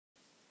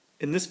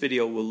In this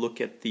video, we'll look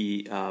at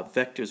the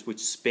vectors which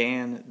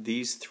span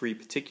these three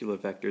particular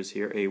vectors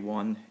here,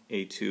 a1,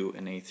 a2,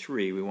 and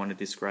a3. We want to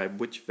describe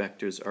which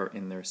vectors are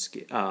in their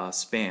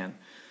span.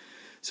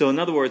 So in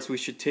other words, we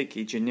should take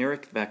a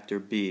generic vector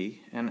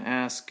b and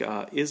ask,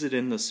 is it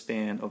in the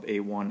span of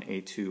a1,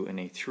 a2, and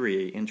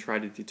a3, and try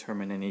to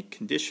determine any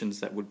conditions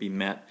that would be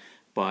met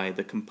by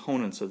the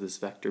components of this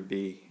vector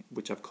b,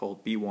 which I've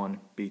called b1,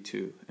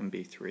 b2, and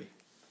b3.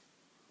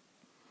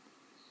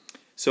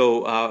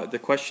 So the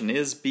question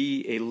is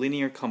B a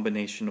linear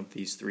combination of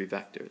these three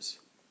vectors?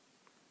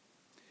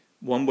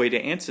 One way to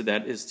answer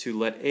that is to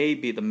let A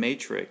be the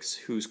matrix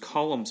whose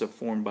columns are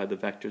formed by the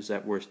vectors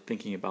that we're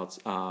thinking about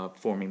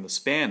forming the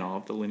span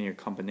of, the linear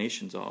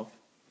combinations of.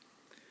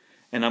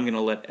 And I'm going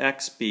to let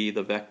X be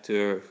the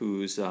vector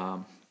who's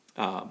going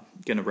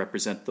to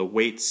represent the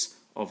weights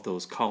of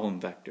those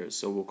column vectors.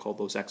 So we'll call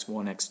those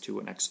x1, x2,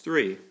 and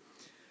x3.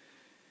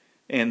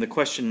 And the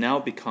question now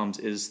becomes,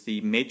 is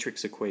the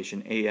matrix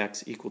equation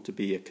AX equal to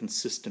B a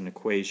consistent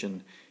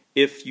equation?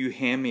 If you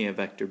hand me a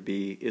vector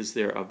B, is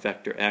there a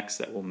vector X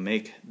that will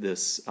make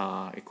this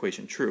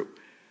equation true?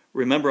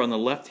 Remember, on the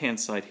left-hand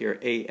side here,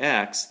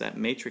 AX, that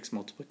matrix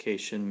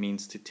multiplication,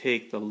 means to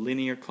take the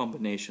linear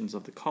combinations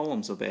of the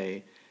columns of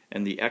A,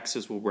 and the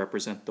X's will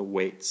represent the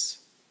weights.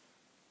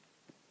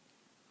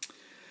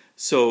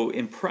 So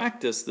in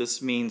practice,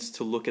 this means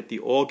to look at the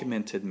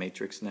augmented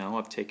matrix now.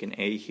 I've taken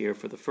A here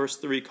for the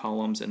first three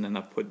columns, and then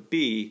I've put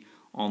B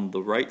on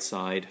the right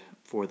side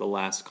for the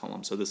last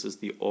column. So this is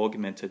the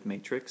augmented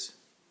matrix.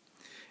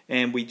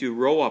 And we do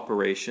row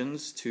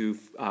operations to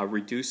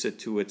reduce it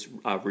to its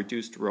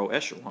reduced row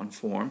echelon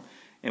form.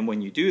 And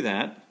when you do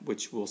that,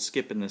 which we'll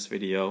skip in this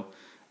video,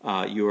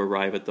 you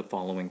arrive at the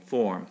following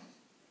form.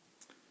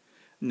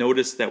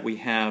 Notice that we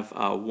have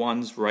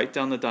ones right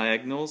down the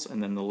diagonals,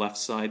 and then the left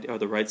side or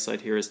the right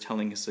side here is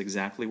telling us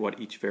exactly what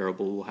each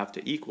variable will have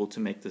to equal to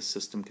make this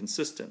system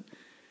consistent.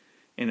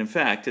 And in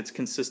fact, it's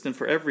consistent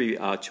for every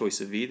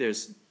choice of v.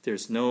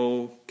 There's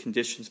no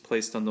conditions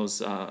placed on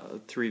those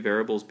three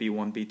variables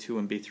b1, b2,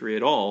 and b3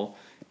 at all.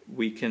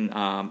 We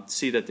can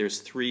see that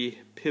there's three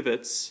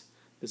pivots.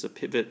 There's a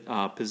pivot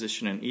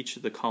position in each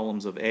of the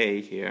columns of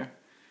A here.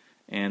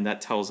 And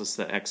that tells us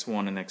that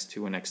x1 and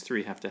x2 and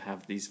x3 have to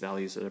have these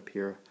values that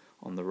appear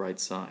on the right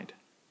side.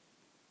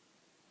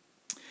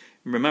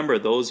 Remember,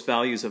 those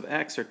values of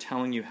x are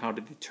telling you how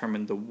to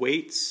determine the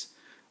weights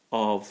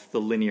of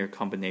the linear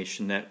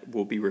combination that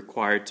will be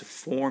required to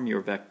form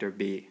your vector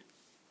b.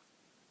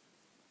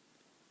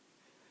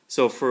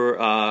 So for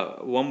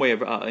one way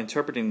of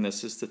interpreting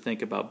this is to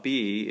think about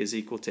b is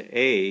equal to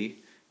a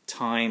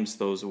times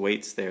those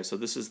weights there. So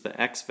this is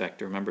the x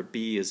vector. Remember,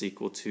 b is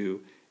equal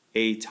to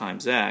a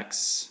times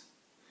x,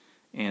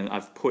 and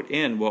I've put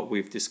in what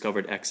we've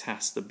discovered x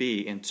has to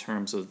be in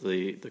terms of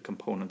the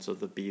components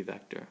of the b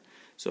vector.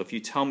 So if you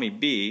tell me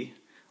b,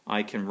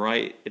 I can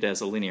write it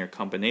as a linear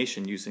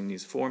combination using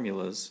these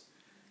formulas.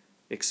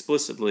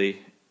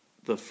 Explicitly,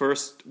 the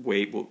first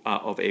weight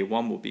of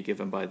a1 will be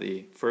given by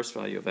the first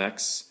value of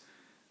x.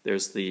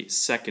 There's the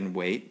second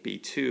weight,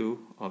 b2,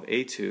 of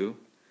a2,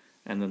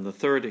 and then the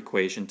third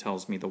equation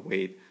tells me the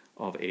weight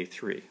of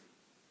a3.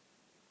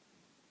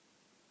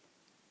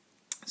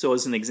 So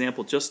as an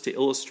example, just to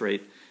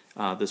illustrate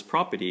this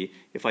property,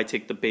 if I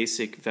take the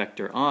basic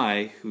vector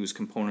I, whose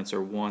components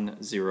are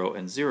 1, 0,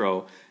 and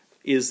 0,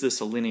 is this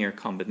a linear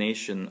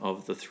combination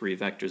of the three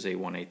vectors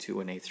a1,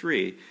 a2, and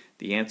a3?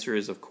 The answer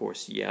is, of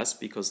course, yes,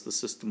 because the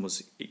system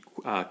was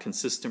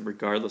consistent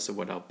regardless of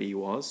what our b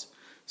was.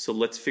 So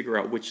let's figure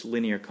out which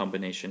linear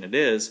combination it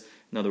is.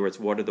 In other words,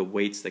 what are the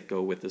weights that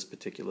go with this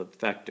particular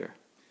vector?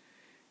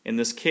 In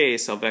this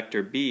case, our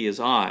vector b is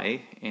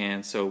I,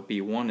 and so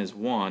b1 is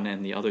 1,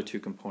 and the other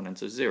two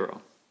components are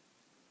 0.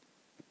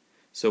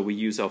 So we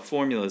use our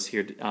formulas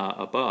here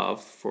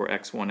above for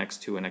x1,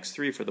 x2, and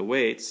x3 for the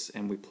weights,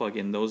 and we plug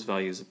in those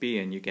values of b,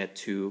 and you get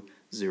 2,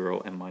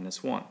 0, and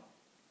minus 1.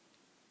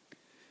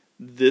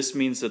 This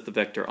means that the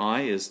vector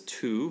I is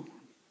 2,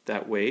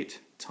 that weight,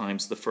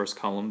 times the first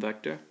column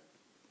vector,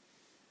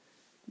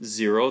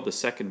 0, the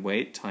second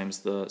weight,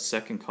 times the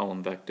second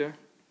column vector,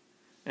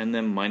 and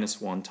then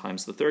minus 1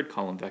 times the third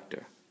column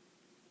vector.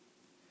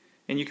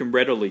 And you can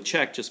readily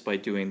check just by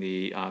doing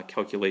the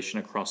calculation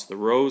across the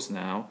rows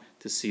now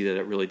to see that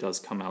it really does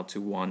come out to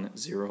 1,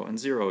 0, and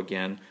 0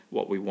 again,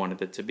 what we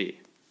wanted it to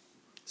be.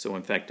 So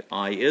in fact,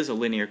 I is a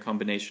linear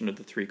combination of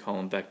the three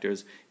column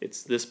vectors.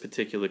 It's this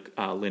particular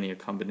linear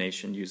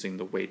combination using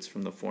the weights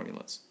from the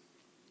formulas.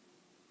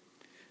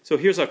 So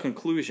here's our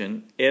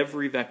conclusion.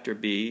 Every vector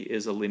b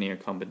is a linear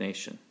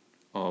combination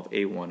of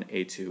a1,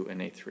 a2,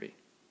 and a3.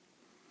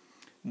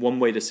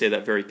 One way to say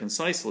that very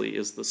concisely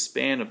is the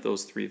span of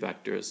those three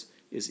vectors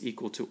is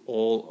equal to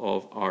all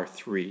of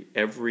R3.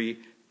 Every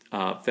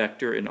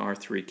vector in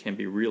R3 can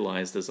be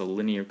realized as a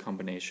linear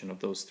combination of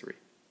those three.